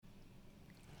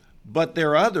But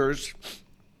there are others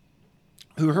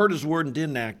who heard his word and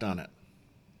didn't act on it.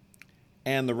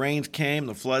 And the rains came,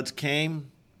 the floods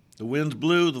came, the winds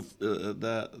blew,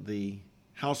 the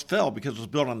house fell because it was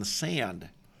built on the sand.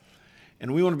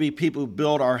 And we want to be people who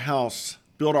build our house,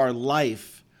 build our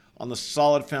life on the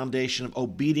solid foundation of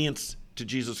obedience to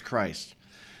Jesus Christ.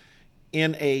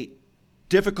 In a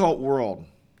difficult world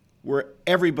where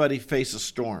everybody faces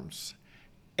storms,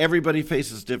 everybody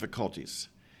faces difficulties,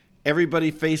 everybody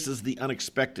faces the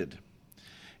unexpected,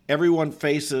 everyone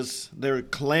faces their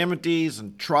calamities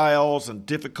and trials and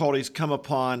difficulties come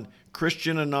upon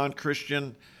Christian and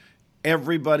non-Christian.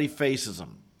 Everybody faces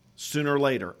them sooner or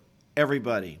later,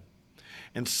 everybody.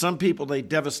 And some people, they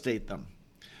devastate them.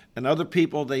 And other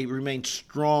people, they remain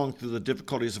strong through the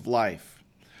difficulties of life.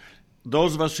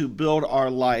 Those of us who build our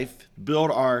life, build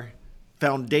our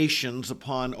foundations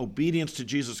upon obedience to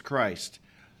Jesus Christ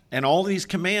and all these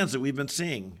commands that we've been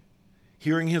seeing,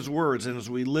 hearing his words, and as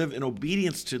we live in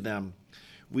obedience to them,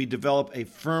 we develop a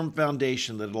firm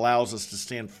foundation that allows us to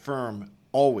stand firm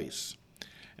always.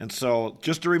 And so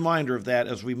just a reminder of that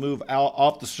as we move out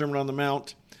off the Sermon on the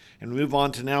Mount and move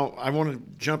on to now, I want to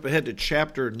jump ahead to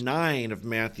chapter 9 of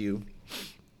Matthew.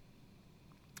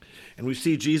 And we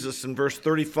see Jesus in verse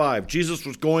 35. Jesus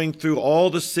was going through all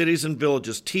the cities and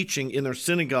villages, teaching in their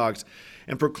synagogues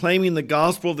and proclaiming the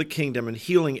gospel of the kingdom and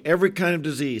healing every kind of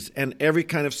disease and every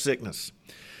kind of sickness.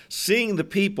 Seeing the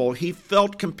people, he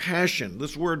felt compassion.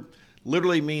 This word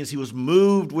literally means he was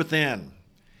moved within.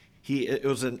 It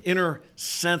was an inner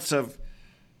sense of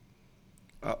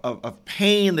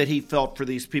pain that he felt for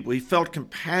these people. He felt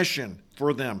compassion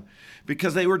for them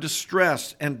because they were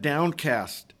distressed and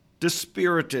downcast,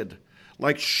 dispirited,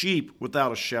 like sheep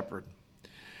without a shepherd.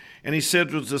 And he said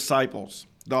to his disciples,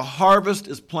 "The harvest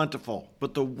is plentiful,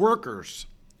 but the workers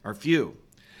are few.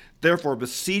 Therefore,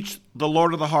 beseech the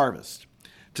Lord of the harvest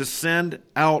to send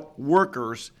out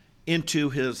workers into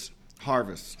his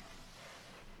harvest."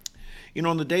 You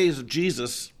know, in the days of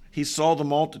Jesus, he saw the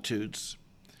multitudes,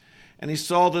 and he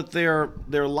saw that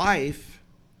their life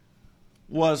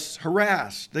was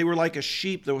harassed. They were like a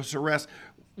sheep that was harassed.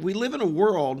 We live in a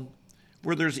world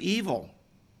where there's evil.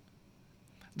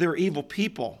 There are evil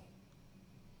people.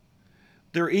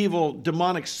 There are evil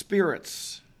demonic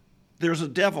spirits. There's a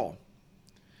devil.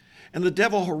 And the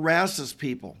devil harasses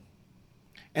people.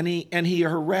 And he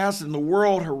harasses, and the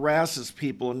world harasses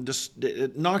people, and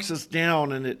it knocks us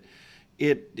down, and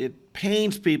it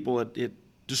pains people, it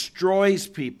destroys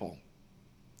people.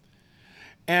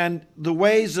 And the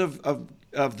ways of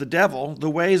the devil, the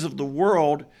ways of the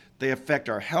world, they affect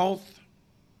our health.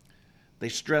 They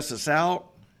stress us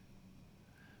out.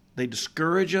 They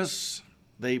discourage us.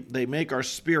 They make our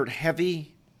spirit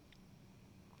heavy.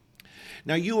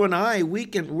 Now, you and I,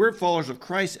 we're followers of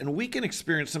Christ, and we can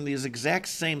experience some of these exact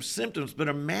same symptoms, but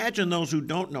imagine those who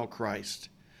don't know Christ.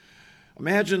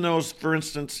 Imagine those, for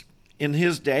instance, in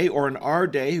his day or in our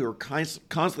day who are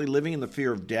constantly living in the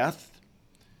fear of death,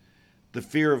 the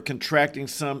fear of contracting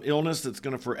some illness that's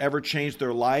going to forever change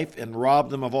their life and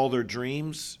rob them of all their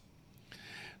dreams.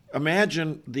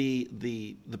 Imagine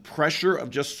the pressure of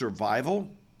just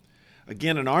survival.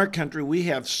 Again, in our country, we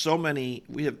have such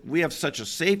a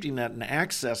safety net and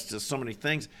access to so many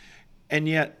things, and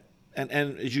yet, and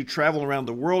as you travel around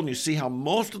the world and you see how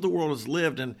most of the world has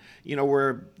lived, and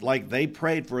where like they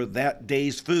prayed for that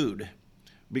day's food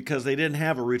because they didn't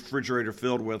have a refrigerator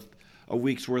filled with a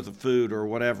week's worth of food or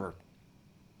whatever.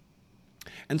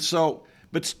 And so,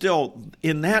 but still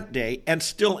in that day and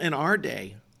still in our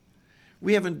day,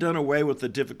 we haven't done away with the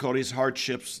difficulties,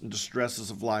 hardships, and distresses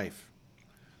of life.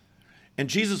 And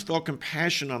Jesus felt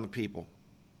compassion on the people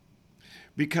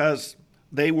because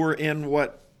they were in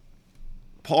what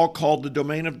Paul called the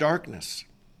domain of darkness.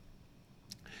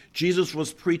 Jesus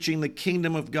was preaching the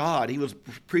kingdom of God. He was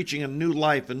preaching a new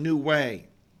life, a new way.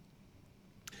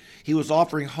 He was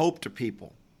offering hope to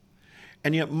people.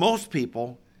 And yet most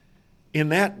people in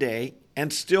that day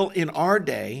and still in our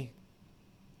day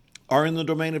are in the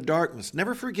domain of darkness.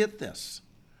 Never forget this.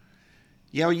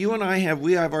 Yeah, you and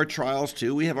we have our trials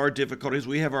too. We have our difficulties.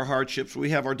 We have our hardships. We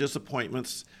have our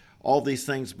disappointments, all these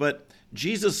things. But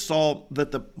Jesus saw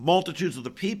that the multitudes of the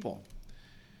people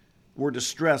were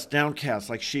distressed, downcast,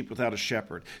 like sheep without a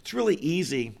shepherd. It's really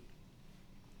easy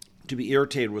to be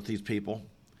irritated with these people,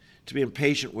 to be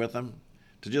impatient with them,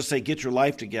 to just say, get your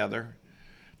life together.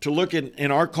 To look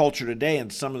in our culture today,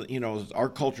 and some of our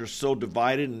culture is so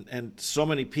divided, and so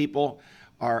many people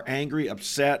are angry,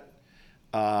 upset,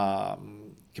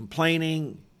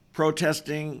 complaining,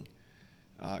 protesting,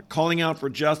 calling out for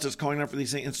justice, calling out for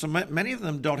these things. And so many of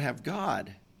them don't have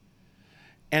God.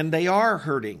 And they are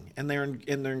hurting, and they're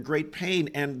in great pain,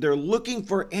 and they're looking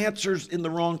for answers in the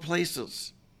wrong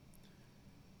places.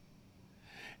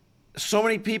 So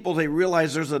many people, they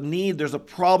realize there's a need, there's a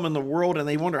problem in the world, and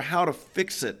they wonder how to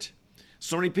fix it.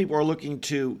 So many people are looking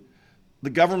to the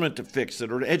government to fix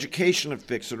it, or to education to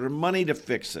fix it, or money to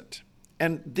fix it.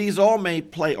 And these all may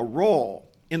play a role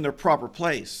in their proper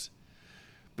place.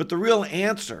 But the real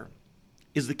answer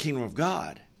is the kingdom of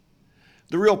God.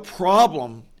 The real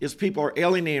problem is people are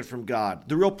alienated from God.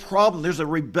 The real problem, there's a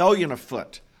rebellion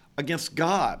afoot against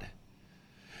God.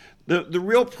 The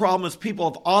real problem is people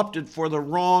have opted for the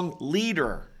wrong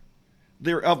leader.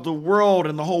 They're of the world,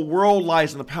 and the whole world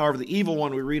lies in the power of the evil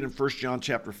one, we read in 1 John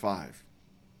chapter 5.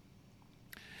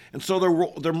 And so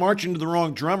they're marching to the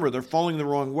wrong drummer. They're following the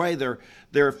wrong way.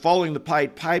 They're following the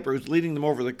Pied Piper who's leading them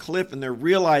over the cliff, and they're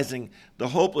realizing the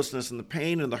hopelessness and the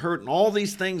pain and the hurt and all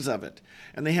these things of it.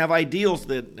 And they have ideals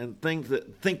and things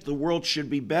that think the world should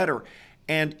be better,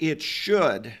 and it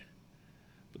should.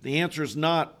 But the answer is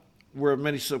not where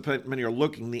so many are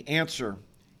looking. The answer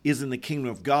is in the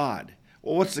kingdom of God.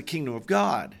 Well, what's the kingdom of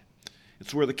God?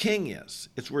 It's where the king is.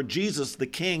 It's where Jesus, the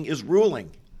king, is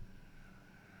ruling.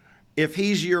 If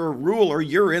he's your ruler,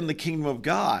 you're in the kingdom of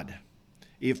God.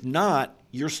 If not,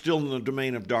 you're still in the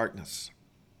domain of darkness.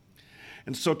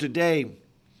 And so today,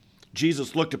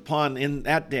 Jesus looked upon in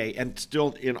that day, and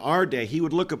still in our day, he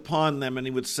would look upon them and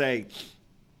he would say,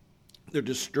 they're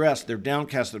distressed, they're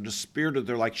downcast, they're dispirited,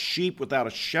 they're like sheep without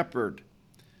a shepherd.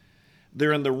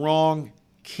 They're in the wrong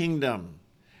kingdom.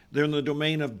 They're in the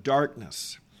domain of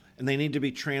darkness, and they need to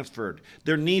be transferred.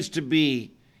 There needs to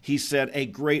be, he said, a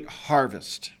great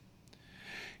harvest.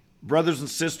 Brothers and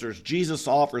sisters, Jesus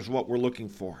offers what we're looking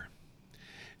for.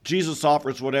 Jesus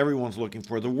offers what everyone's looking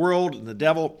for. The world and the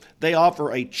devil, they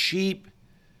offer a cheap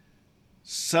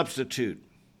substitute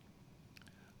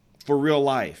for real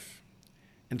life.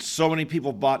 And so many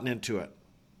people bought into it.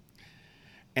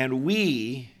 And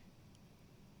we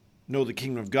know the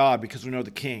kingdom of God because we know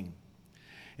the King.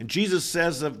 And Jesus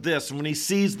says of this, and when he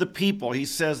sees the people, he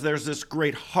says there's this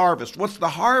great harvest. What's the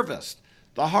harvest?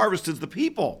 The harvest is the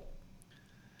people.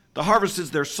 The harvest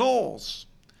is their souls.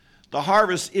 The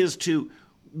harvest is to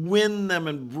win them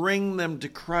and bring them to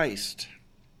Christ.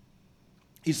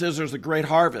 He says there's a great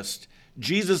harvest.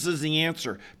 Jesus is the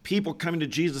answer. People coming to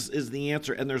Jesus is the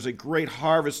answer, and there's a great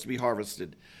harvest to be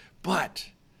harvested. But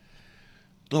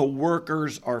the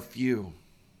workers are few.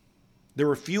 There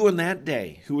were few in that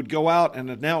day who would go out and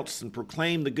announce and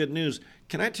proclaim the good news.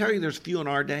 Can I tell you there's few in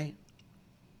our day?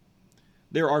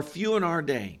 There are few in our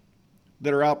day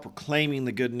that are out proclaiming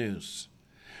the good news.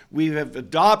 We have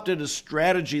adopted a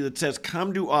strategy that says,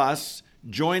 come to us,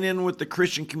 join in with the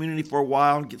Christian community for a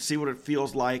while and see what it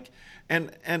feels like.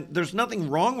 And there's nothing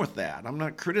wrong with that. I'm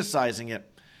not criticizing it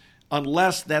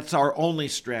unless that's our only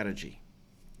strategy.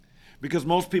 Because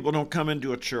most people don't come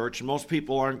into a church, and most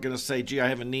people aren't going to say, gee, I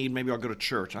have a need, maybe I'll go to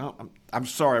church. I'm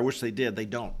sorry, I wish they did. They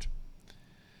don't.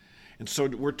 And so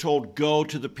we're told, go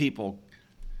to the people.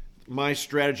 My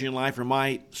strategy in life, or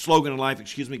my slogan in life,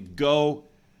 go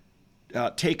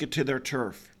take it to their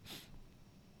turf.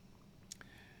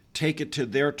 Take it to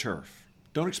their turf.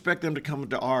 Don't expect them to come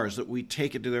to ours, that we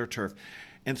take it to their turf.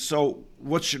 And so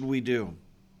what should we do?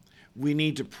 We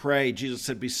need to pray. Jesus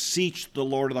said, beseech the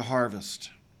Lord of the harvest.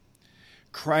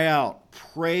 Cry out,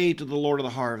 pray to the Lord of the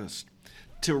harvest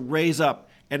to raise up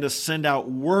and to send out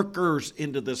workers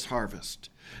into this harvest.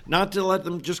 Not to let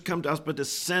them just come to us, but to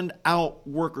send out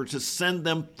workers, to send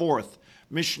them forth,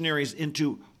 missionaries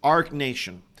into our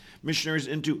nation, missionaries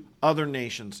into other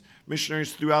nations,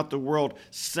 missionaries throughout the world.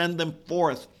 Send them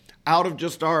forth out of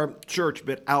just our church,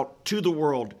 but out to the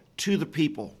world, to the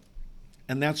people.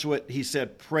 And that's what he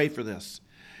said, pray for this.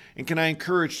 And can I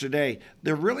encourage today,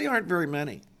 there really aren't very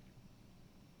many.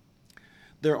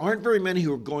 There aren't very many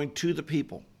who are going to the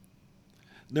people.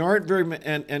 There aren't very many,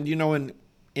 and you know,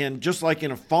 and just like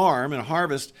in a farm, in a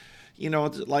harvest, you know,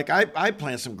 it's like I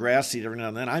plant some grass seed every now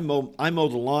and then. I mow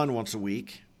the lawn once a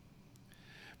week.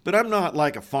 But I'm not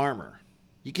like a farmer.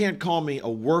 You can't call me a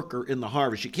worker in the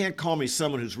harvest. You can't call me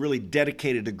someone who's really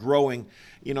dedicated to growing.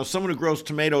 You know, someone who grows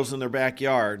tomatoes in their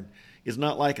backyard is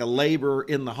not like a laborer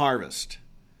in the harvest.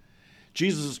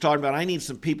 Jesus is talking about, I need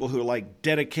some people who are like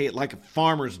dedicated, like a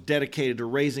farmer's dedicated to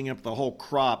raising up the whole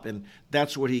crop, and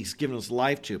that's what he's given us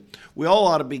life to. We all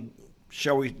ought to be,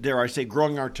 shall we, dare I say,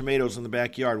 growing our tomatoes in the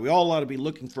backyard. We all ought to be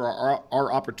looking for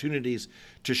our opportunities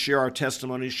to share our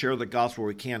testimonies, share the gospel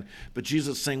where we can. But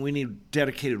Jesus is saying we need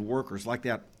dedicated workers like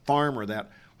that farmer, that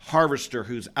harvester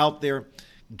who's out there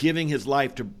giving his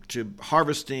life to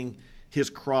harvesting his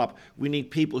crop. We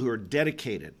need people who are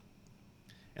dedicated,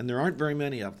 and there aren't very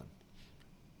many of them.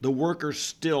 The workers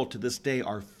still to this day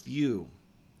are few.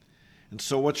 And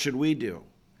so what should we do?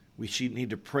 We should need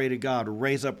to pray to God to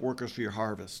raise up workers for your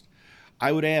harvest.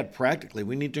 I would add, practically,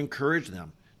 we need to encourage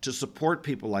them to support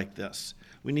people like this.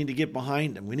 We need to get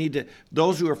behind them. We need to,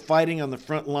 those who are fighting on the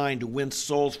front line to win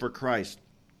souls for Christ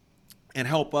and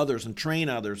help others and train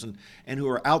others and who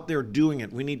are out there doing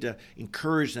it, we need to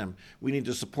encourage them. We need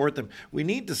to support them. We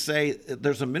need to say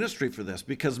there's a ministry for this,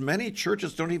 because many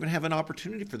churches don't even have an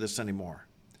opportunity for this anymore.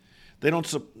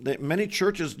 Many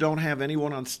churches don't have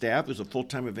anyone on staff who's a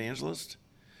full-time evangelist.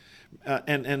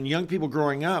 And young people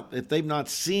growing up, if they've not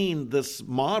seen this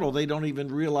model, they don't even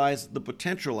realize the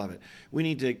potential of it. We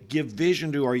need to give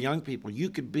vision to our young people. You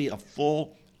could be a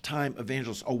full-time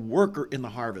evangelist, a worker in the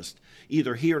harvest,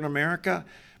 either here in America,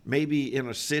 maybe in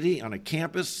a city, on a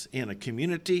campus, in a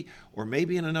community, or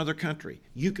maybe in another country.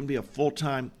 You can be a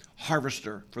full-time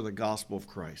harvester for the gospel of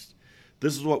Christ.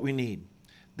 This is what we need.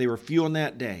 They were few in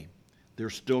that day. They're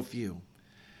still few.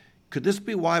 Could this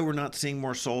be why we're not seeing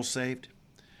more souls saved?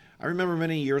 I remember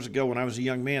many years ago when I was a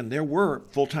young man, there were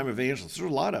full-time evangelists. There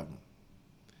were a lot of them.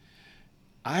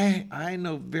 I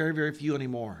know very, very few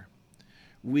anymore.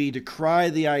 We decry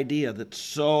the idea that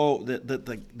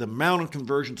the amount of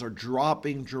conversions are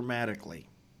dropping dramatically.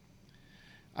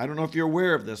 I don't know if you're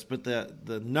aware of this, but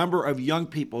the number of young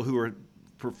people who are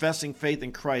professing faith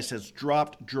in Christ has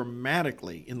dropped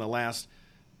dramatically in the last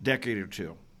decade or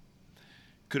two.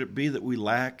 Could it be that we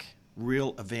lack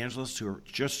real evangelists who are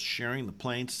just sharing the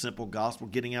plain, simple gospel,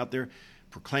 getting out there,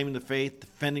 proclaiming the faith,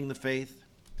 defending the faith?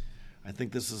 I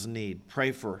think this is a need.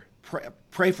 Pray for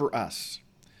us.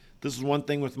 This is one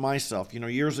thing with myself.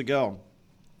 Years ago,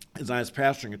 as I was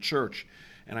pastoring a church,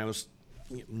 and I was,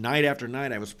 night after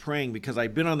night, I was praying because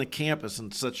I'd been on the campus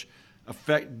in such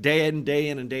effect, day in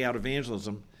and day out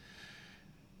evangelism,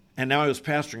 and now I was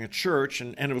pastoring a church,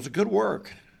 and it was a good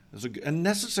work. It was a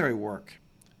necessary work.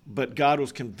 But God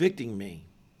was convicting me.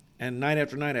 And night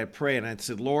after night I'd pray and I'd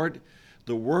said, Lord,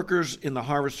 the workers in the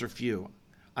harvest are few.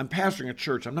 I'm pastoring a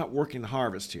church. I'm not working the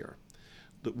harvest here.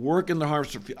 The work in the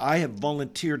harvest are few. I have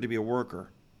volunteered to be a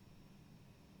worker.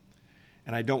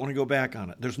 And I don't want to go back on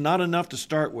it. There's not enough to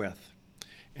start with.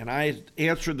 And I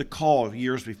answered the call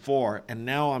years before, and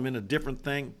now I'm in a different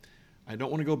thing. I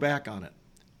don't want to go back on it.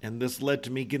 And this led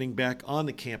to me getting back on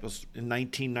the campus in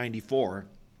 1994,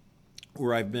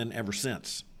 where I've been ever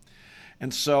since.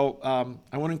 And so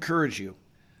I want to encourage you.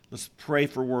 Let's pray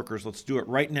for workers. Let's do it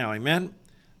right now. Amen?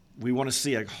 We want to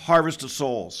see a harvest of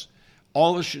souls.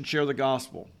 All of us should share the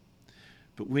gospel.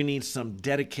 But we need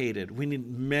we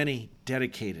need many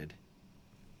dedicated,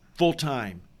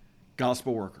 full-time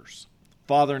gospel workers.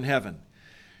 Father in heaven,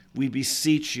 we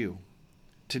beseech you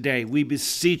today. We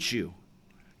beseech you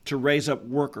to raise up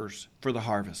workers for the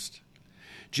harvest.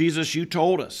 Jesus, you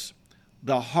told us,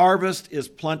 the harvest is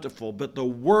plentiful, but the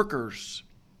workers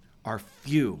are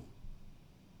few.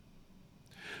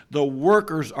 The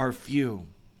workers are few.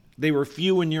 They were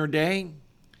few in your day.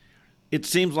 It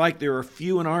seems like there are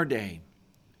few in our day.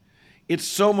 It's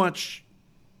so much.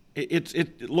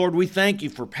 Lord, we thank you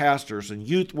for pastors and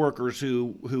youth workers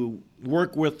who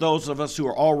work with those of us who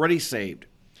are already saved.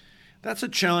 That's a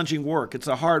challenging work. It's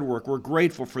a hard work. We're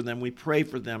grateful for them. We pray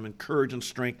for them, encourage and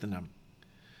strengthen them.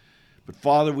 But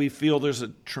Father, we feel there's a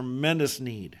tremendous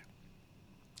need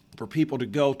for people to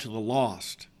go to the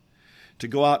lost, to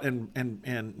go out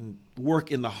and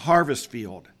work in the harvest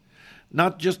field,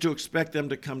 not just to expect them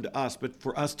to come to us, but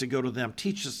for us to go to them.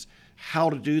 Teach us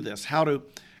how to do this, how to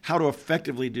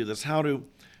effectively do this, how to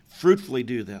fruitfully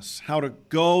do this, how to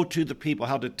go to the people,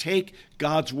 how to take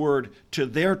God's word to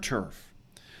their turf.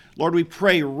 Lord, we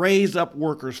pray, raise up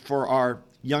workers for our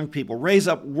young people. Raise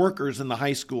up workers in the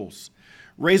high schools.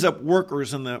 Raise up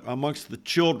workers amongst the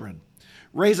children.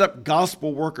 Raise up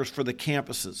gospel workers for the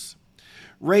campuses.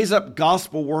 Raise up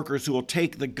gospel workers who will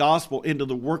take the gospel into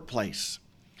the workplace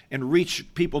and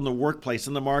reach people in the workplace,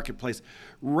 in the marketplace.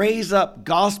 Raise up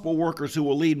gospel workers who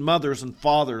will lead mothers and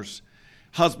fathers,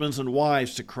 husbands and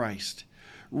wives to Christ.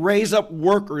 Raise up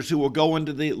workers who will go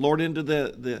into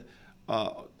the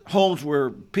homes where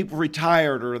people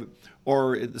retired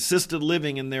or assisted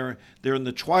living, and they're in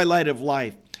the twilight of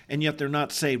life, and yet they're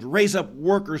not saved. Raise up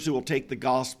workers who will take the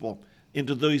gospel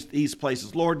into these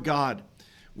places. Lord God,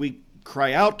 we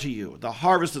cry out to you. The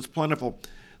harvest is plentiful.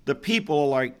 The people are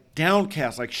like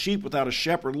downcast, like sheep without a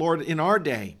shepherd. Lord, in our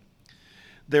day,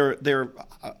 they're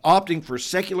opting for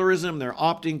secularism. They're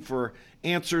opting for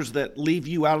answers that leave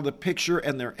you out of the picture,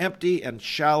 and they're empty and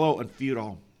shallow and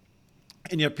futile.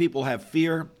 And yet people have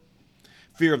fear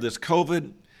of this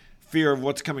COVID, fear of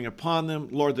what's coming upon them.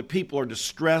 Lord, the people are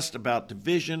distressed about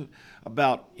division,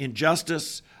 about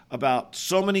injustice, about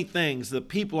so many things. The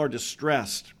people are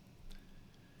distressed.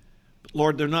 But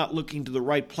Lord, they're not looking to the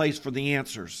right place for the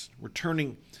answers. We're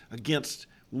turning against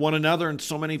one another, and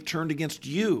so many have turned against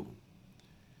you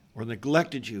or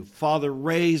neglected you. Father,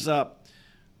 raise up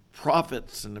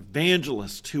prophets and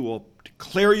evangelists who will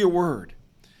declare your word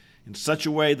in such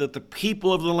a way that the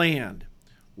people of the land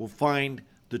will find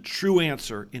the true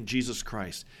answer in Jesus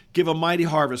Christ. Give a mighty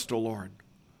harvest, O Lord.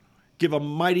 Give a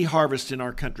mighty harvest in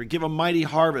our country. Give a mighty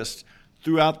harvest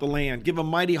throughout the land. Give a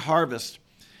mighty harvest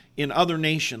in other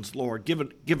nations, Lord.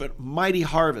 Give a mighty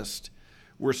harvest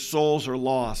where souls are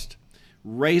lost.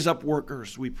 Raise up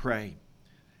workers, we pray,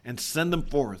 and send them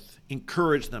forth.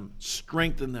 Encourage them.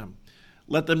 Strengthen them.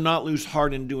 Let them not lose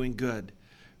heart in doing good.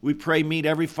 We pray meet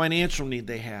every financial need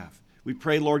they have. We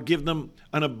pray, Lord, give them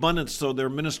an abundance so their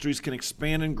ministries can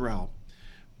expand and grow.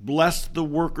 Bless the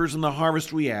workers in the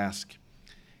harvest, we ask,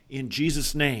 in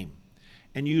Jesus' name.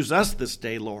 And use us this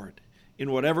day, Lord,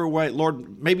 in whatever way.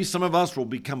 Lord, maybe some of us will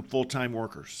become full-time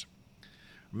workers.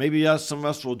 Maybe some of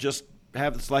us will just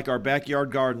have this like our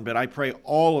backyard garden, but I pray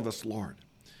all of us, Lord,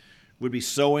 would be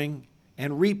sowing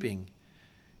and reaping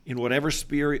in whatever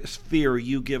sphere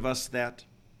you give us that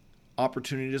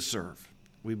opportunity to serve.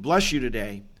 We bless you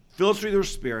today. Fill us with your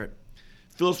Spirit.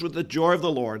 Fill us with the joy of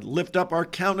the Lord. Lift up our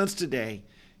countenance today.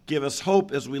 Give us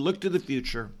hope as we look to the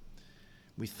future.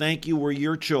 We thank you. We're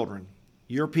your children,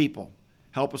 your people.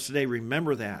 Help us today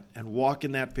remember that and walk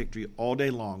in that victory all day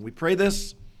long. We pray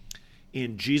this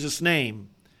in Jesus' name,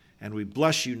 and we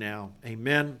bless you now.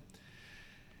 Amen,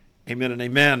 amen, and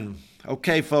amen.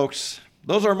 Okay, folks,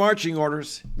 those are marching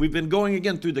orders. We've been going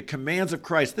again through the commands of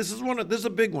Christ. This is a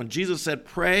big one. Jesus said,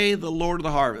 pray the Lord of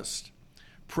the harvest.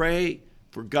 Pray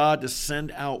for God to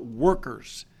send out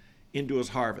workers into his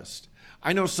harvest.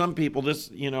 I know some people, this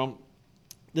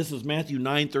is Matthew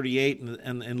 9:38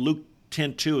 and Luke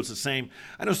 10:2. It's the same.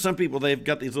 I know some people, they've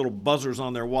got these little buzzers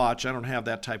on their watch. I don't have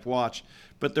that type watch.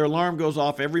 But their alarm goes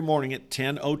off every morning at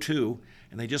 10:02,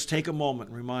 and they just take a moment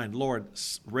and remind, Lord,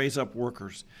 raise up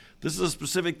workers. This is a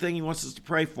specific thing he wants us to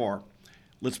pray for.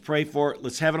 Let's pray for it.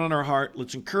 Let's have it on our heart.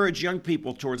 Let's encourage young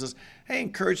people towards this. Hey,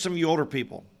 encourage some of you older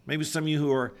people. Maybe some of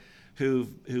you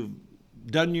who've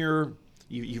done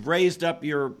you've raised up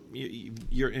your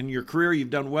in your career,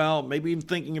 you've done well. Maybe even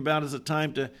thinking about is it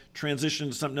time to transition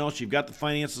to something else. You've got the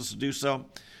finances to do so.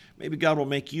 Maybe God will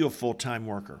make you a full-time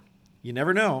worker. You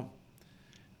never know.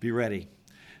 Be ready.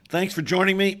 Thanks for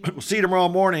joining me. We'll see you tomorrow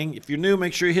morning. If you're new,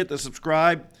 make sure you hit the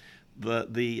subscribe,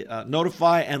 the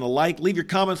notify, and the like. Leave your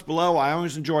comments below. I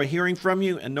always enjoy hearing from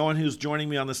you and knowing who's joining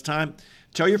me on this time.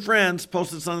 Tell your friends.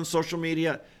 Post this on social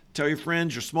media. Tell your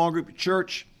friends, your small group, your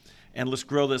church, and let's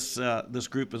grow this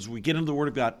group as we get into the Word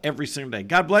of God every single day.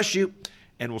 God bless you,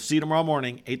 and we'll see you tomorrow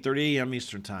morning, 8:30 a.m.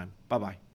 Eastern Time. Bye-bye.